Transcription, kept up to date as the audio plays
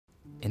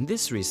In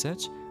this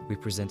research, we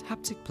present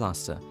HAPTIC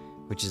PLASTeR,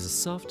 which is a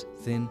soft,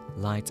 thin,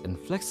 light and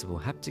flexible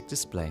haptic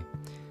display.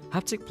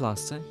 HAPTIC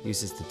PLASTeR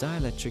uses the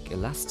dielectric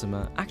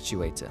elastomer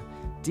actuator,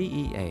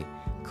 DEA,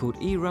 called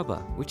e-rubber,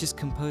 which is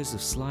composed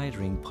of slide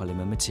ring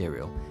polymer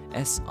material,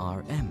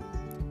 SRM.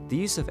 The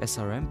use of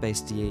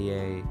SRM-based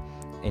DEA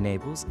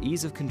enables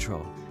ease of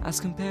control as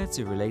compared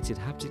to related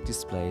haptic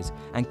displays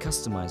and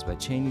customized by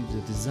changing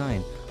the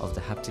design of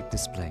the haptic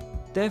display.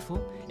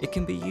 Therefore, it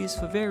can be used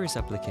for various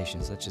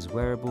applications such as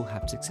wearable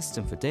haptic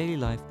system for daily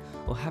life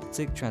or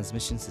haptic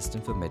transmission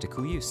system for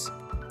medical use.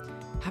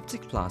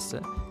 HAPTIC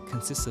PLASTeR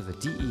consists of a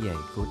DEA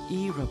called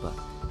e-rubber,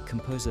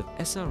 composed of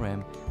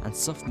SRM and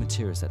soft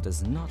materials that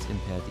does not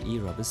impair the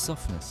e-rubber's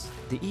softness.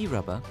 The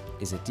e-rubber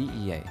is a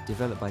DEA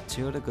developed by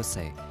TOYODA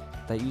GOSEI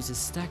that uses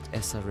stacked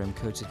SRM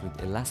coated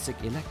with elastic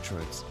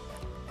electrodes.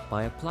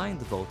 By applying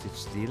the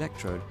voltage to the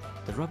electrode,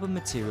 the rubber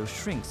material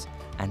shrinks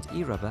and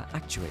e-rubber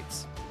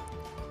actuates.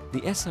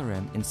 The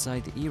SRM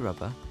inside the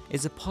e-rubber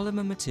is a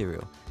polymer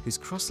material whose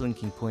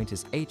cross-linking point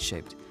is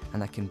H-shaped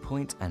and that can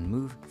point and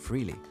move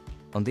freely.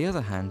 On the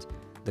other hand,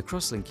 the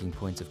cross-linking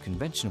points of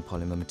conventional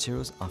polymer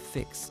materials are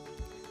fixed.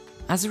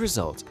 As a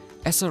result,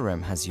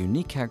 SRM has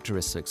unique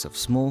characteristics of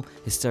small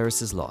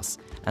hysteresis loss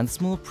and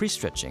small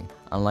pre-stretching,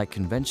 unlike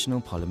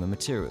conventional polymer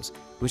materials,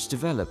 which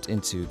developed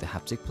into the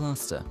HAPTIC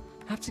PLASTeR.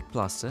 HAPTIC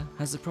PLASTeR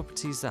has the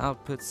properties that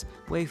outputs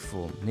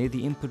waveform near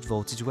the input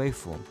voltage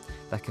waveform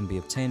that can be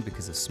obtained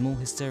because of small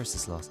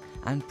hysteresis loss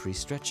and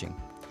pre-stretching.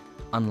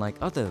 Unlike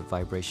other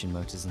vibration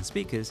motors and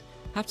speakers,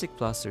 HAPTIC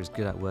PLASTeR is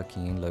good at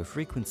working in low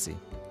frequency.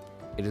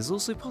 It is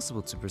also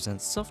possible to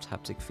present soft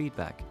haptic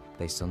feedback.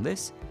 Based on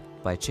this,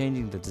 by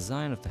changing the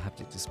design of the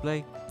haptic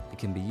display, it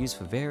can be used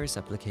for various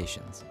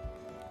applications.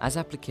 As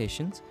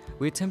applications,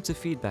 we attempt to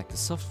feedback the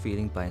soft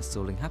feeling by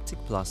installing HAPTIC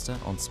PLASTeR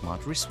on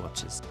smart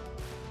wristwatches.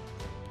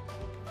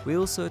 We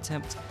also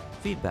attempt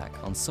feedback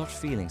on soft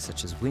feelings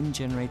such as wind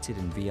generated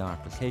in VR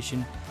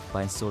application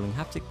by installing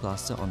HAPTIC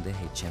PLASTeR on the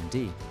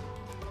HMD.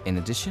 In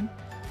addition,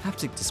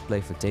 haptic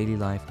display for daily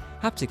life,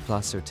 HAPTIC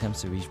PLASTeR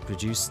attempts to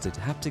reproduce the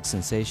haptic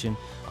sensation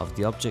of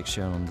the object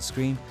shown on the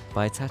screen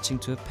by attaching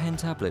to a pen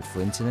tablet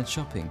for internet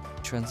shopping.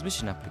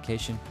 Transmission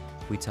application,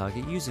 we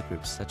target user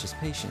groups such as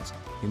patients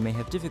who may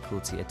have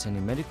difficulty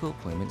attending medical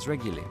appointments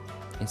regularly.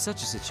 In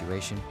such a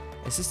situation,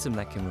 a system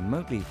that can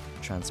remotely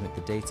transmit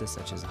the data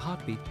such as a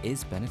heartbeat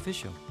is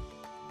beneficial.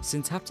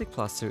 Since HAPTIC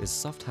PLASTeR is a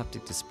soft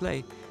haptic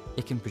display,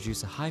 it can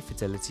produce a high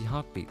fidelity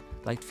heartbeat,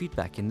 like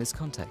feedback in this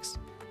context.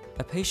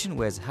 A patient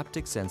wears a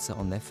haptic sensor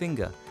on their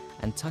finger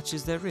and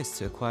touches their wrist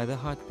to acquire their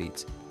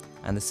heartbeat,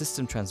 and the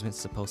system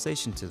transmits the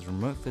pulsation to the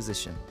remote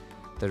physician.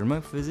 The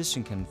remote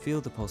physician can feel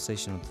the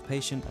pulsation of the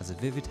patient as a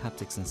vivid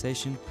haptic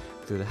sensation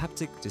through the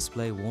haptic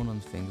display worn on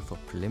the finger for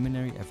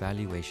preliminary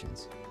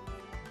evaluations.